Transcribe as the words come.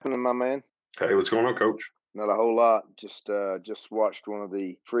doing, my man? Hey, what's going on, Coach? Not a whole lot. Just watched one of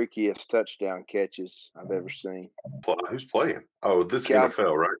the freakiest touchdown catches I've ever seen. Who's playing? Oh, this Cow,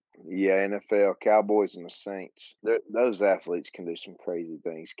 NFL, right? yeah, NFL Cowboys and the Saints. Those athletes can do some crazy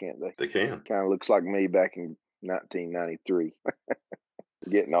things, can't they? They can. Kind of looks like me back in 1993.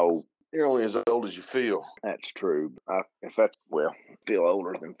 Getting old. You're only as old as you feel. That's true. I feel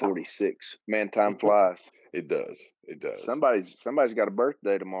older than 46. Man, time flies. It does. It does. Somebody's got a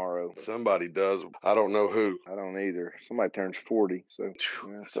birthday tomorrow. Somebody does. I don't know who. I don't either. Somebody turns 40. So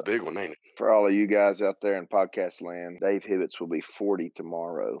That's a big one, ain't it? for all of you guys out there in podcast land, Dave Hibbets will be 40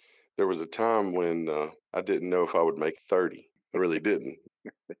 tomorrow. There was a time when I didn't know if I would make 30. I really didn't.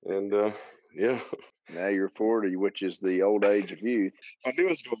 And yeah. Now you're 40, which is the old age of youth. If I knew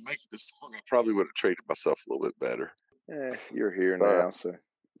I was going to make it this long, I probably would have treated myself a little bit better. You're here now, so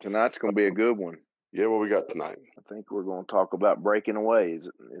tonight's going to be a good one. Yeah, what we got tonight? I think we're going to talk about breaking away. Is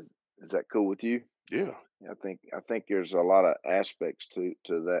that cool with you? Yeah. I think there's a lot of aspects to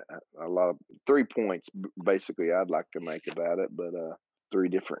that. A lot of 3 points basically I'd like to make about it, but three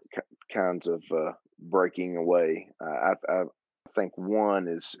different kinds of breaking away. I think one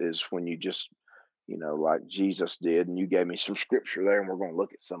is when you just, like Jesus did, and you gave me some scripture there, and we're going to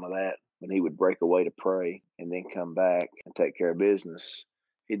look at some of that. When he would break away to pray and then come back and take care of business,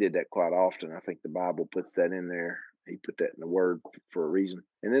 he did that quite often. I think the Bible puts that in there. He put that in the word for a reason.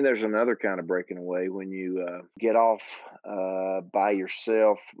 And then there's another kind of breaking away when you get off by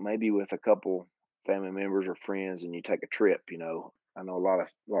yourself, maybe with a couple family members or friends, and you take a trip. I know a lot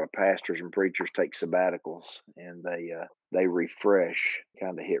of pastors and preachers take sabbaticals, and they refresh,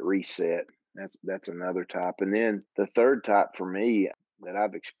 kind of hit reset. That's another type. And then the third type for me that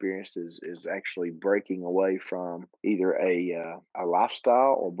I've experienced is actually breaking away from either a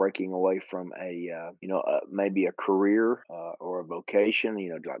lifestyle or breaking away from maybe a career or a vocation,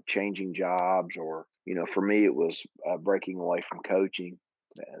 like changing jobs, or for me it was breaking away from coaching,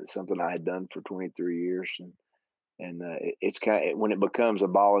 something I had done for 23 years, and it's kind of, when it becomes a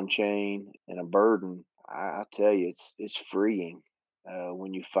ball and chain and a burden, I tell you, it's freeing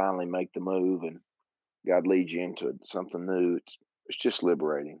when you finally make the move and God leads you into something new. It's just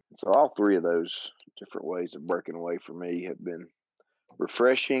liberating. So all three of those different ways of breaking away for me have been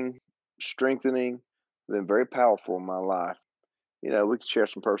refreshing, strengthening, been very powerful in my life. We could share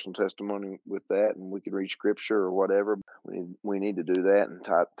some personal testimony with that, and we could read scripture or whatever. We need to do that and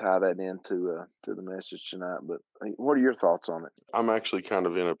tie that into to the message tonight. But what are your thoughts on it? I'm actually kind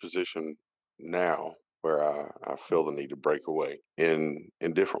of in a position now where I feel the need to break away in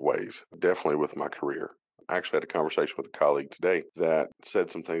different ways, definitely with my career. I actually had a conversation with a colleague today that said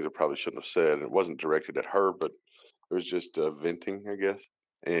some things I probably shouldn't have said. And it wasn't directed at her, but it was just venting, I guess.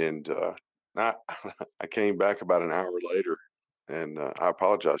 And I, I came back about an hour later, and I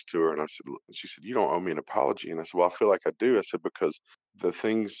apologized to her. And she said, "You don't owe me an apology." And I said, "Well, I feel like I do." I said, "Because the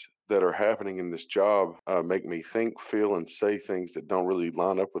things that are happening in this job make me think, feel, and say things that don't really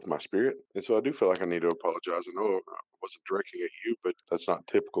line up with my spirit. And so I do feel like I need to apologize. I know I wasn't directing at you, but that's not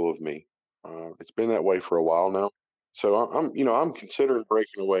typical of me. It's been that way for a while now. So I'm considering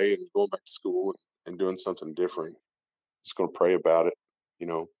breaking away and going back to school and doing something different. Just going to pray about it.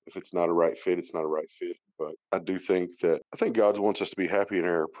 If it's not a right fit, it's not a right fit. But I think God wants us to be happy in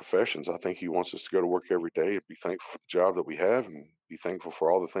our professions. I think He wants us to go to work every day and be thankful for the job that we have, and be thankful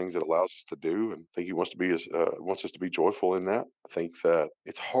for all the things it allows us to do. And I think He wants us to be joyful in that. I think that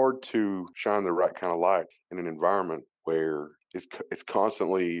it's hard to shine the right kind of light in an environment where it's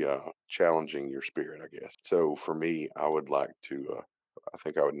constantly challenging your spirit, I guess. So for me, I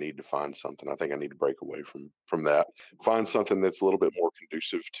think I would need to find something. I think I need to break away from that. Find something that's a little bit more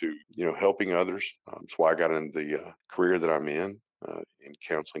conducive to helping others. That's why I got into the career that I'm in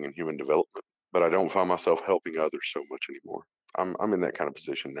counseling and human development. But I don't find myself helping others so much anymore. I'm in that kind of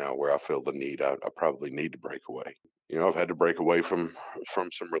position now where I feel the need. I probably need to break away. I've had to break away from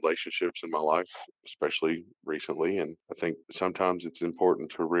some relationships in my life, especially recently. And I think sometimes it's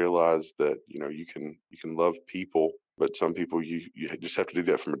important to realize that you can love people, but some people you just have to do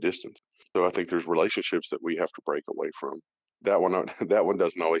that from a distance. So I think there's relationships that we have to break away from. That one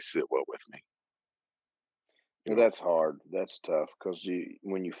doesn't always sit well with me. Well, that's hard. That's tough because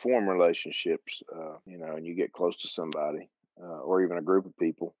when you form relationships, and you get close to somebody, or even a group of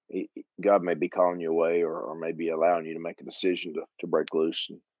people, God may be calling you away, or maybe allowing you to make a decision to break loose.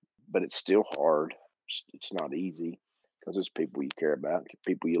 But it's still hard. It's not easy because it's people you care about,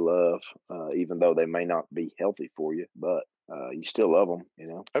 people you love, even though they may not be healthy for you, but you still love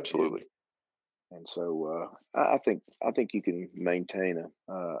them. Absolutely. And so I think you can maintain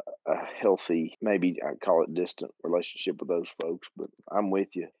a healthy, maybe I call it distant relationship with those folks. But I'm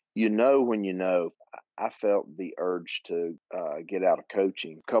with you. you know when you know. I felt the urge to get out of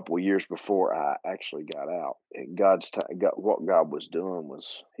coaching a couple of years before I actually got out. And what God was doing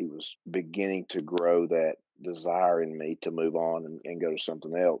was He was beginning to grow that desire in me to move on and go to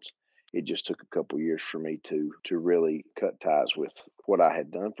something else. It just took a couple of years for me to really cut ties with what I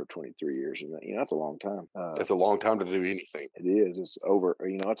had done for 23 years, and that's a long time. It's a long time to do anything. It is. It's over.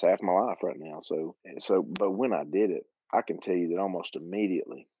 It's half my life right now. But when I did it, I can tell you that almost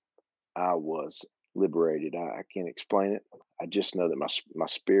immediately I was liberated. I can't explain it. I just know that my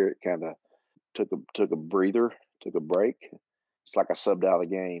spirit kind of took a breather, took a break. It's like I subbed out of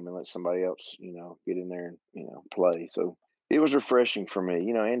the game and let somebody else, get in there and play. So it was refreshing for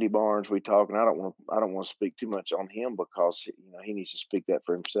me. Andy Barnes, we talk, and I don't want to speak too much on him because he needs to speak that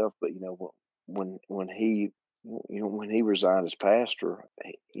for himself. But when he resigned as pastor,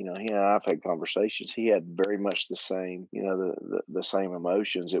 he and I've had conversations. He had very much the same, the same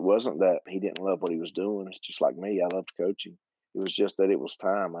emotions. It wasn't that he didn't love what he was doing. It's just like me. I loved coaching. It was just that it was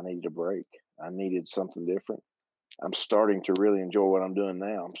time. I needed a break. I needed something different. I'm starting to really enjoy what I'm doing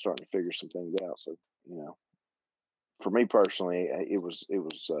now. I'm starting to figure some things out. So, you know, for me personally, it was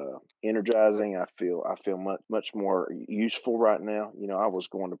energizing. I feel much more useful right now. I was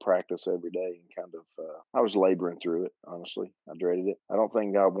going to practice every day and kind of I was laboring through it. Honestly, I dreaded it. I don't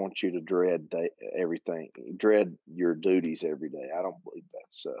think God wants you to everything, dread your duties every day. I don't believe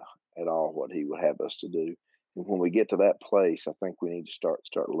that's at all what He would have us to do. And when we get to that place, I think we need to start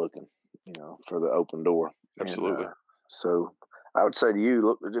looking, for the open door. And Absolutely. so I would say to you,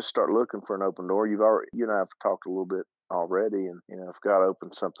 look, just start looking for an open door. You and I have talked a little bit already, and if God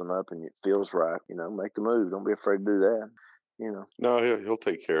opens something up and it feels right, make the move. Don't be afraid to do that. You know, No, he'll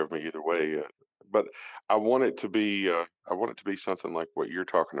take care of me either way. But I want it to be something like what you're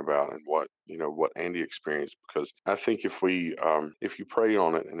talking about and what Andy experienced, because I think if you pray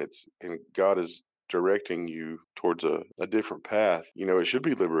on it and God is directing you towards a different path, it should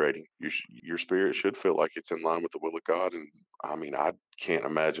be liberating. Your spirit should feel like it's in line with the will of God. And I mean, I can't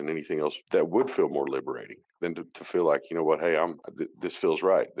imagine anything else that would feel more liberating than to feel like, what, hey, this feels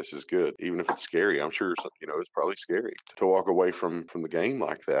right. This is good. Even if it's scary, I'm sure, it's probably scary to walk away from the game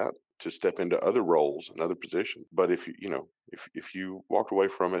like that, to step into other roles and other positions. But if you walked away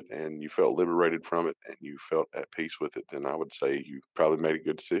from it and you felt liberated from it and you felt at peace with it, then I would say you probably made a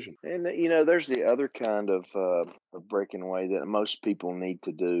good decision. and there's the other kind of breaking away that most people need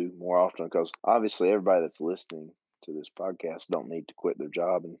to do more often, because obviously everybody that's listening to this podcast don't need to quit their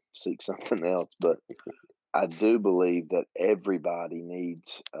job and seek something else, but I do believe that everybody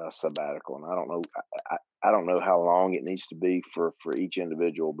needs a sabbatical, and I don't know. I don't know how long it needs to be for each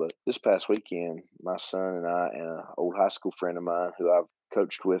individual, but this past weekend, my son and I and an old high school friend of mine who I've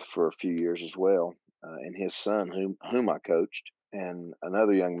coached with for a few years as well, and his son whom I coached, and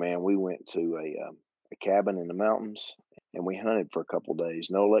another young man, we went to a cabin in the mountains, and we hunted for a couple days.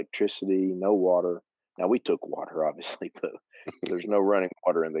 No electricity, no water. Now we took water, obviously, but there's no running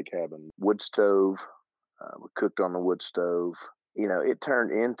water in the cabin. Wood stove, we cooked on the wood stove. It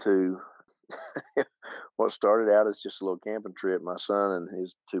turned into what started out as just a little camping trip. My son and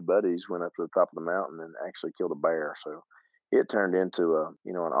his two buddies went up to the top of the mountain and actually killed a bear. So it turned into an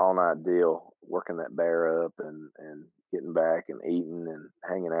all night deal, working that bear up and getting back and eating and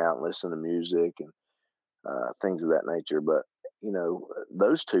hanging out and listening to music and things of that nature. But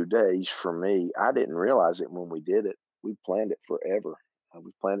those 2 days for me, I didn't realize it when we did it. We planned it forever.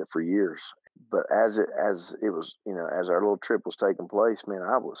 We planned it for years. But as it was, as our little trip was taking place, man,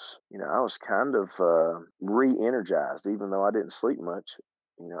 I was kind of re-energized, even though I didn't sleep much.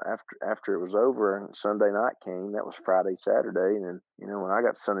 After it was over and Sunday night came, that was Friday, Saturday, and then when I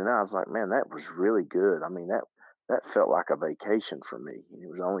got to Sunday night, I was like, man, that was really good. I mean, that felt like a vacation for me. It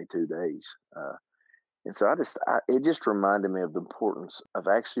was only 2 days. And so it just reminded me of the importance of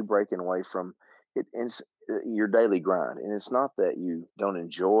actually breaking away from it and your daily grind. And it's not that you don't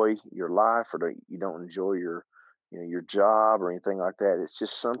enjoy your life or that you don't enjoy your job or anything like that. It's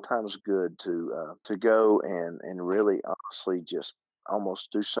just sometimes good to go and really honestly just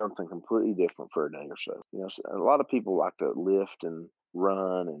almost do something completely different for a day or so. So a lot of people like to lift and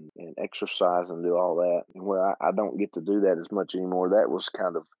run and exercise and do all that. And where I don't get to do that as much anymore, that was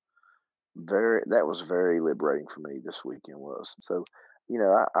very liberating for me this weekend was. So,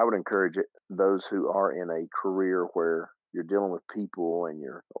 I would encourage those who are in a career where you're dealing with people and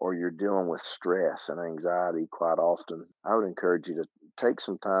you're dealing with stress and anxiety quite often. I would encourage you to take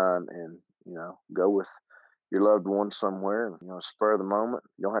some time and, go with your loved one somewhere, and spur of the moment.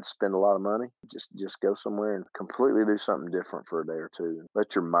 You don't have to spend a lot of money. Just go somewhere and completely do something different for a day or two.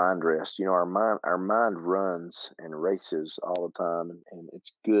 Let your mind rest. Our mind runs and races all the time, and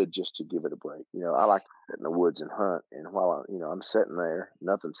it's good just to give it a break. I like to sit in the woods and hunt, and while I'm sitting there,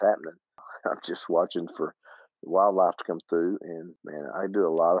 nothing's happening. I'm just watching for wildlife to come through, and man, I do a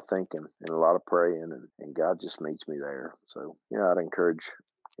lot of thinking and a lot of praying, and God just meets me there. So I'd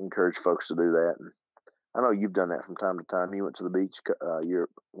encourage folks to do that. And I know you've done that from time to time. You went to the beach year,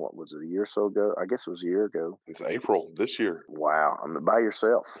 what was it, a year or so ago? I guess it was a year ago. It's April this year. Wow, I mean, by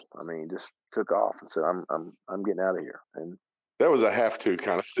yourself. I mean, just took off and said, I'm getting out of here. And That was a have to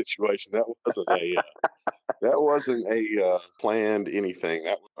kind of situation. That wasn't a planned anything.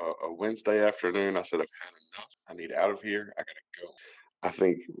 That was a Wednesday afternoon. I said, I've had enough. I need out of here. I gotta go. I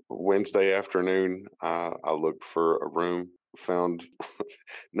think Wednesday afternoon, I looked for a room, found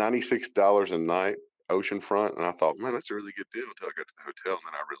 $96 a night, oceanfront, and I thought, man, that's a really good deal until I got to the hotel, and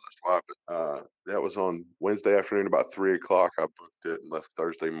then I realized why. But that was on Wednesday afternoon, about 3 o'clock. I booked it and left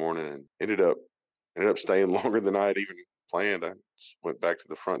Thursday morning, and ended up staying longer than I had even planned. I just went back to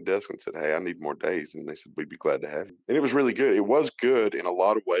the front desk and said, "Hey, I need more days," and they said, "We'd be glad to have you." And it was really good. It was good in a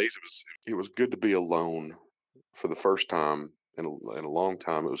lot of ways. It was good to be alone for the first time in a long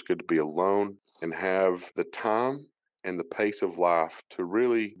time. It was good to be alone and have the time and the pace of life to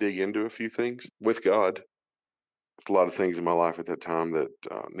really dig into a few things with God. There's a lot of things in my life at that time that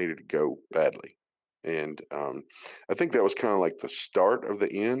needed to go badly. And I think that was kind of like the start of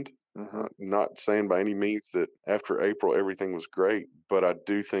the end. hmm Not saying by any means that after April everything was great, but I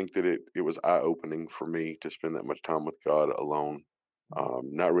do think that it was eye opening for me to spend that much time with God alone,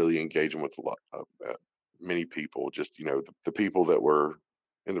 not really engaging with a lot of many people. Just the people that were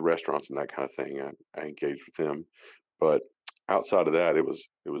in the restaurants and that kind of thing. I engaged with them, but outside of that, it was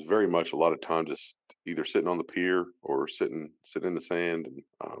very much a lot of time just either sitting on the pier or sitting in the sand and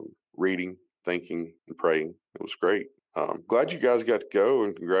reading, thinking, and praying. It was great. Glad you guys got to go,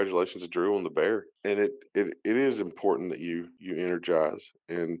 and congratulations to Drew on the bear. And it is important that you energize,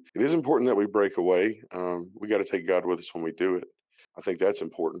 and it is important that we break away. We got to take God with us when we do it. I think that's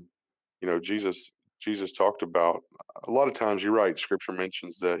important. Jesus talked about a lot of times. You're right. Scripture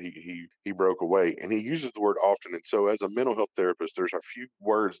mentions that he broke away, and he uses the word often. And so, as a mental health therapist, there's a few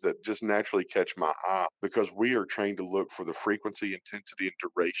words that just naturally catch my eye because we are trained to look for the frequency, intensity, and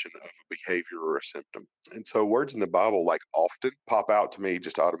duration of a behavior or a symptom. And so, words in the Bible like often pop out to me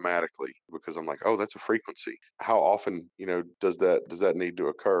just automatically because I'm like, oh, that's a frequency. How often, does that need to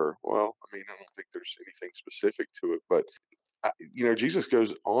occur? Well, I mean, I don't think there's anything specific to it, but Jesus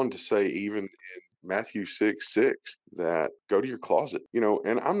goes on to say, even in Matthew 6:6, that go to your closet.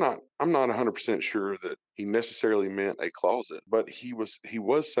 And I'm not 100% sure that he necessarily meant a closet, but he was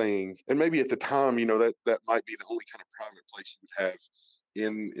saying, and maybe at the time, that might be the only kind of private place you would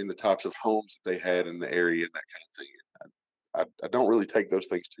have in the types of homes that they had in the area and that kind of thing. I don't really take those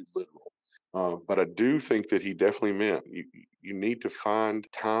things too literal. But I do think that he definitely meant you need to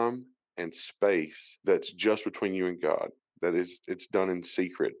find time and space that's just between you and God. That is, it's done in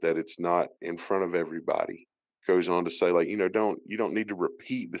secret. That it's not in front of everybody. Goes on to say, like, you don't need to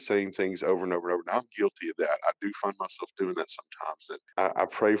repeat the same things over and over and over. And I'm guilty of that. I do find myself doing that sometimes. That I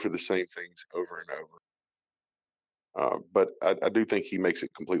pray for the same things over and over. But I do think he makes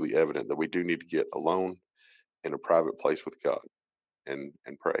it completely evident that we do need to get alone in a private place with God and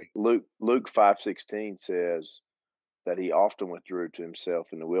pray. Luke 5:16 says that he often withdrew to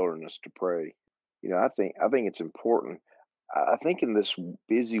himself in the wilderness to pray. I think it's important. I think in this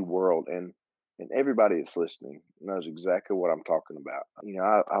busy world, and everybody that's listening knows exactly what I'm talking about.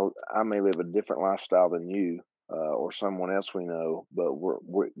 I may live a different lifestyle than you or someone else we know, but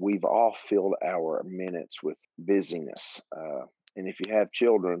we've all filled our minutes with busyness. And if you have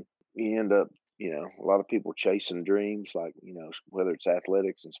children, you end up, a lot of people chasing dreams, like, whether it's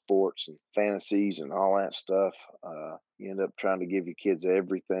athletics and sports and fantasies and all that stuff. You end up trying to give your kids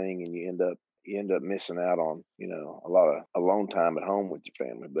everything, and you end up missing out on, a lot of alone time at home with your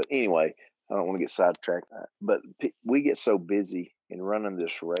family. But anyway, I don't want to get sidetracked. But we get so busy in running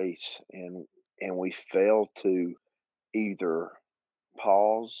this race, and we fail to either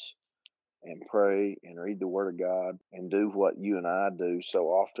pause and pray and read the Word of God and do what you and I do so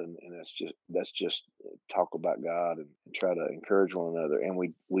often, and that's just talk about God and try to encourage one another. And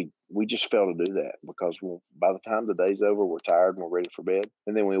we just fail to do that because by the time the day's over, we're tired and we're ready for bed,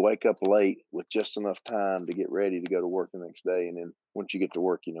 and then we wake up late with just enough time to get ready to go to work the next day. And then once you get to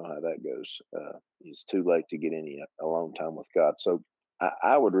work, you know how that goes. It's too late to get any alone time with God. So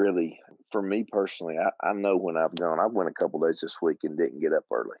I would really, for me personally, I know when I've went a couple days this week and didn't get up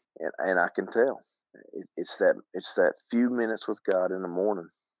early, and I can tell. It's that few minutes with God in the morning.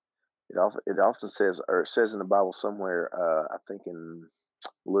 It often says, or it says in the Bible somewhere, I think in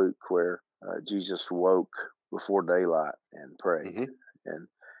Luke, where Jesus woke before daylight and prayed, Hmm.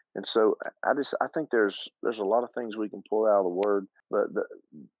 and so I think there's a lot of things we can pull out of the Word, but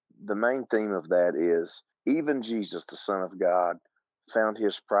the main theme of that is even Jesus, the Son of God, found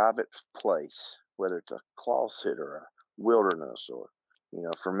his private place, whether it's a closet or a wilderness, or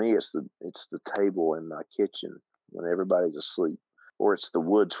for me it's the table in my kitchen when everybody's asleep, or it's the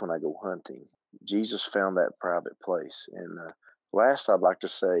woods when I go hunting. Jesus found that private place. And last, I'd like to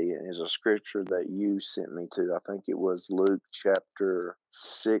say is a scripture that you sent me to. I think it was Luke chapter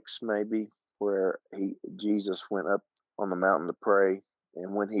 6, maybe, where Jesus went up on the mountain to pray,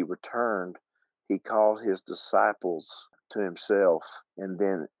 and when he returned, he called his disciples to himself, and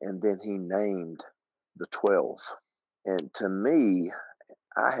then he named the 12. And to me,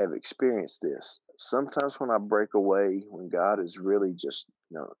 I have experienced this. Sometimes when I break away, when God is really just,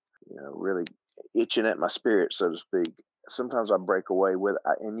 really itching at my spirit, so to speak. Sometimes I break away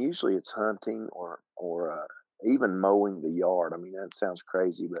and usually it's hunting or even mowing the yard. I mean, that sounds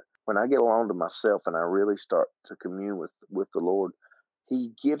crazy, but when I get alone to myself and I really start to commune with the Lord,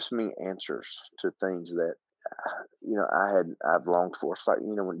 He gives me answers to things that I've longed for. It's like,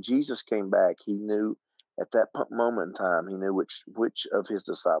 when Jesus came back, He knew at that moment in time, He knew which of His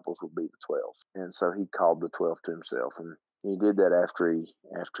disciples would be the 12, and so He called the 12 to Himself, and He did that after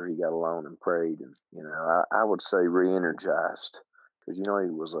he got alone and prayed, and I would say re-energized, because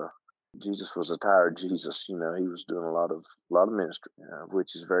Jesus was a tired Jesus. He was doing a lot of ministry,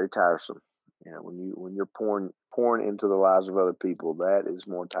 which is very tiresome. When you're pouring into the lives of other people, that is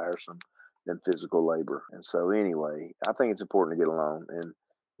more tiresome than physical labor. And so, anyway, I think it's important to get along. And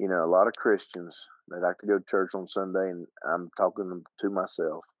a lot of Christians, they like to go to church on Sunday, and I'm talking to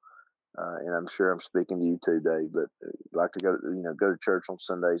myself, and I'm sure I'm speaking to you too, Dave. But like to go to church on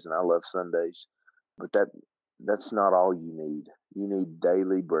Sundays, and I love Sundays, but that's not all you need. You need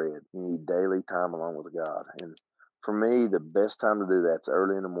daily bread. You need daily time along with God. And for me, the best time to do that's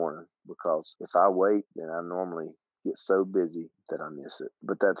early in the morning, because if I wait, then I normally get so busy that I miss it.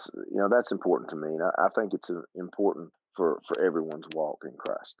 But that's important to me, and I think it's important for everyone's walk in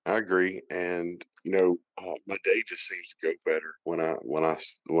Christ. I agree, and my day just seems to go better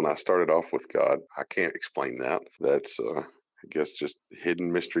when I started off with God. I can't explain that. That's I guess just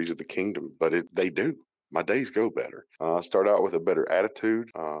hidden mysteries of the kingdom, but they do. My days go better. I start out with a better attitude.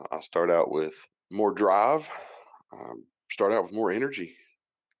 I start out with more drive. Start out with more energy.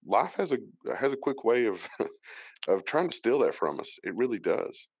 Life has a quick way of of trying to steal that from us. It really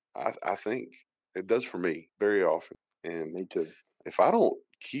does. I think it does for me very often. And Me too. if I don't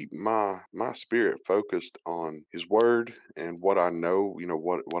keep my spirit focused on His Word and what I know,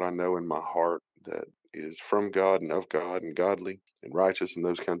 what I know in my heart that is from God and of God and godly and righteous and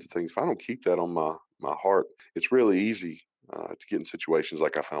those kinds of things. If I don't keep that on my heart, it's really easy to get in situations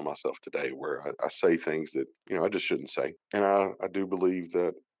like I found myself today, where I say things that I just shouldn't say. And I do believe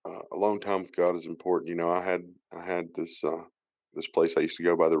that alone time with God is important. I had this place I used to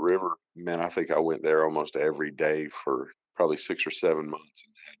go by the river. Man, I think I went there almost every day for probably 6 or 7 months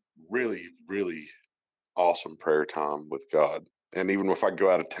and had really, really awesome prayer time with God. And even if I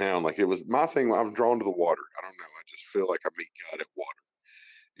go out of town, like it was my thing, I'm drawn to the water. I don't know. I just feel like I meet God at water.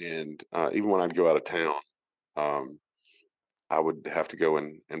 And even when I'd go out of town, um, I would have to go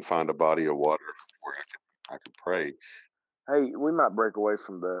and find a body of water where I could pray. Hey, we might break away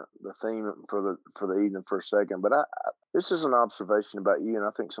from the theme for the evening for a second, but this is an observation about you, and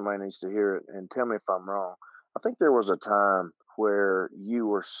I think somebody needs to hear it. And tell me if I'm wrong. I think there was a time where you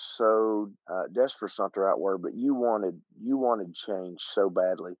were so desperate's not the right word, but you wanted change so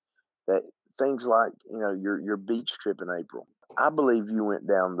badly that things like your beach trip in April. I believe you went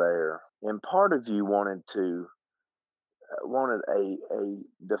down there, and part of you wanted a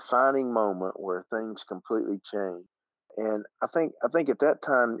defining moment where things completely changed. And I think at that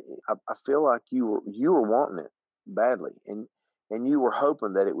time, I feel like you were wanting it badly, and you were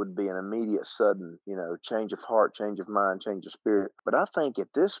hoping that it would be an immediate, sudden, change of heart, change of mind, change of spirit. But I think at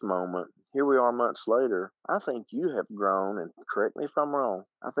this moment, here we are months later, I think you have grown, and correct me if I'm wrong.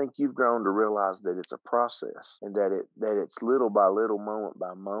 I think you've grown to realize that it's a process, and that it's little by little, moment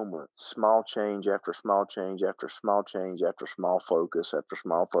by moment, small change after small change after small change after small focus after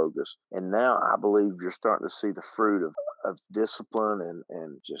small focus. And now I believe you're starting to see the fruit of discipline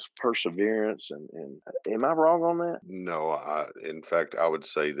and just perseverance. And am I wrong on that? No, in fact, I would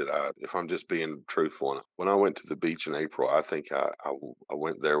say that if I'm just being truthful, when I went to the beach in April, I think I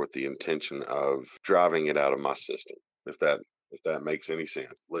went there with the intention of driving it out of my system. If that makes any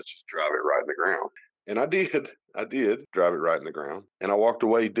sense, let's just drive it right in the ground. And I did. I did drive it right in the ground. And I walked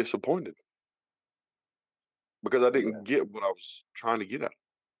away disappointed because I Yeah. didn't get what I was trying to get at.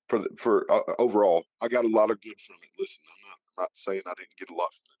 For overall, I got a lot of good from it. Listen, I'm not saying I didn't get a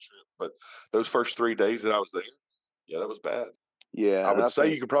lot from the trip, but those first 3 days that I was there, yeah, that was bad. I Yeah. And would I say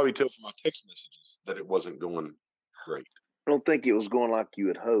think, you could probably tell from my text messages that it wasn't going great. I don't think it was going like you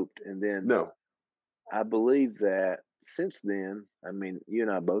had hoped. And then No, I believe that since then, I mean, you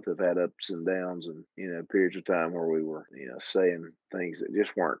and I both have had ups and downs and, periods of time where we were, saying things that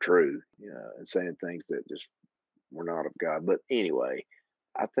just weren't true, and saying things that just were not of God. But anyway,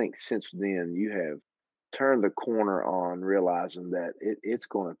 I think since then you have turned the corner on realizing that it's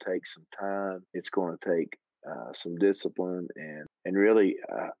going to take some time. It's going to take some discipline, and really,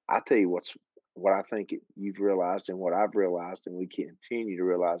 I tell you what I think you've realized and what I've realized, and we continue to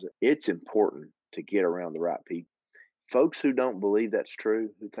realize it. It's important to get around the right people. Folks who don't believe that's true,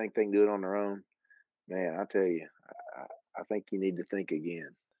 who think they can do it on their own, man, I tell you, I think you need to think again.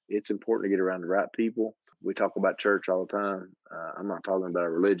 It's important to get around the right people. We talk about church all the time. I'm not talking about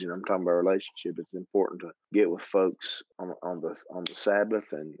religion. I'm talking about relationship. It's important to get with folks on the Sabbath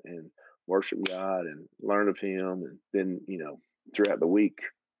and worship God and learn of Him, and then throughout the week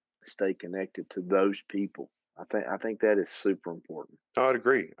stay connected to those people. I think that is super important. I would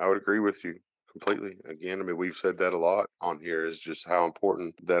agree. I would agree with you completely. Again, I mean, we've said that a lot on here is just how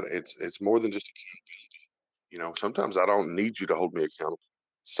important that it's more than just accountability. Sometimes I don't need you to hold me accountable.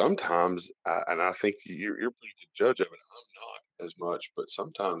 Sometimes, and I think you're a pretty good judge of it. I'm not as much, but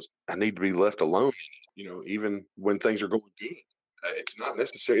sometimes I need to be left alone. Even when things are going good, it's not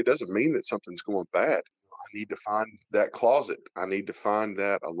necessary. It doesn't mean that something's going bad. I need to find that closet. I need to find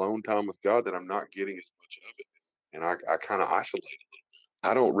that alone time with God that I'm not getting as much of it, and I kind of isolate it.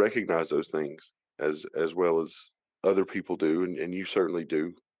 I don't recognize those things as well as other people do, and you certainly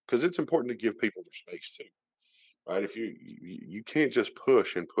do, because it's important to give people their space too, right? If you can't just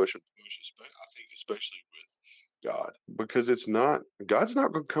push and push and push, I think especially with God, because it's not God's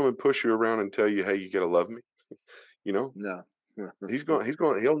not going to come and push you around and tell you, hey, you got to love me. You know, No.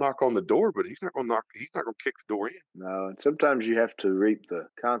 he'll knock on the door, but he's not going to kick the door in. No, and sometimes you have to reap the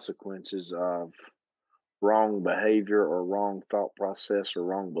consequences of wrong behavior or wrong thought process or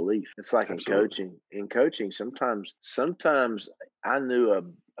wrong belief. It's like in Absolutely. coaching. In coaching, sometimes I knew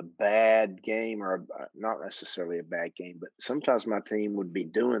a bad game or not necessarily a bad game, but sometimes my team would be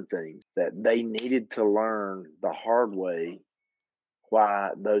doing things that they needed to learn the hard way why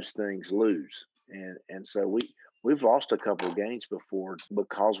those things lose. And so we've lost a couple of games before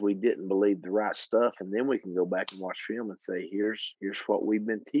because we didn't believe the right stuff, and then we can go back and watch film and say, here's what we've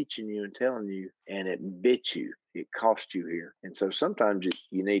been teaching you and telling you, and it bit you. It cost you here. And so sometimes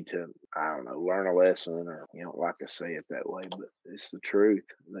you need to, I don't know, learn a lesson, or like I say it that way, but it's the truth.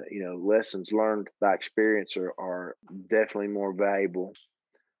 Lessons learned by experience are definitely more valuable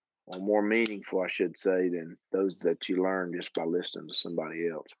or more meaningful, I should say, than those that you learn just by listening to somebody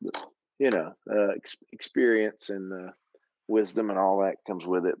else. But experience and wisdom and all that comes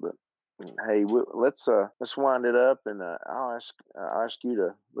with it. But hey, let's wind it up, and I'll ask you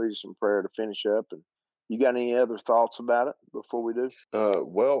to lead us in prayer to finish up. And you got any other thoughts about it before we do?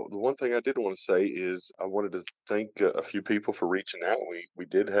 Well, the one thing I did want to say is I wanted to thank a few people for reaching out. We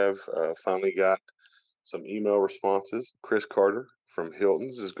did have finally got some email responses. Chris Carter from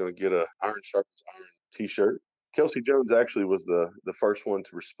Hilton's is going to get a Iron Sharpens Iron T-shirt. Kelsey Jones actually was the first one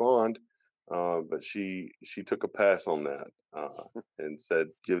to respond, but she took a pass on that and said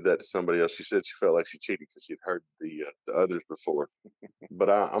give that to somebody else. She said she felt like she cheated because she'd heard the others before. But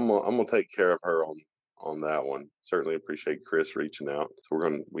I'm gonna take care of her on that one. Certainly appreciate Chris reaching out.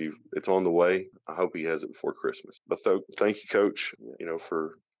 So it's on the way. I hope he has it before Christmas. But thank you, Coach.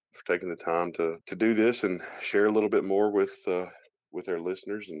 For taking the time to do this and share a little bit more with our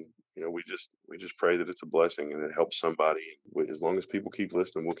listeners. And we just pray that it's a blessing and it helps somebody. And as long as people keep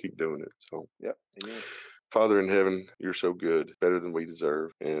listening, we'll keep doing it. So. Yep. Amen. Father in heaven, you're so good, better than we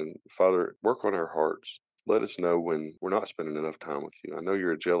deserve. And Father, work on our hearts. Let us know when we're not spending enough time with you. I know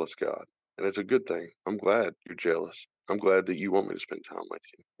you're a jealous God, and it's a good thing. I'm glad you're jealous. I'm glad that you want me to spend time with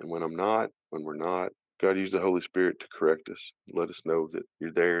you. And when I'm not, when we're not, God, use the Holy Spirit to correct us. Let us know that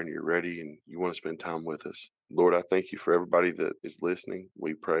you're there and you're ready and you want to spend time with us. Lord, I thank you for everybody that is listening.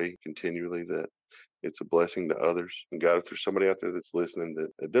 We pray continually that it's a blessing to others. And God, if there's somebody out there that's listening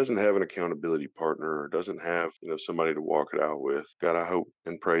that doesn't have an accountability partner or doesn't have, somebody to walk it out with, God, I hope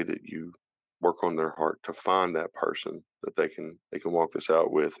and pray that you work on their heart to find that person that they can walk this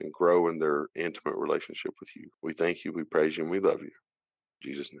out with and grow in their intimate relationship with you. We thank you, we praise you, and we love you.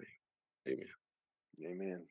 In Jesus' name. Amen. Amen.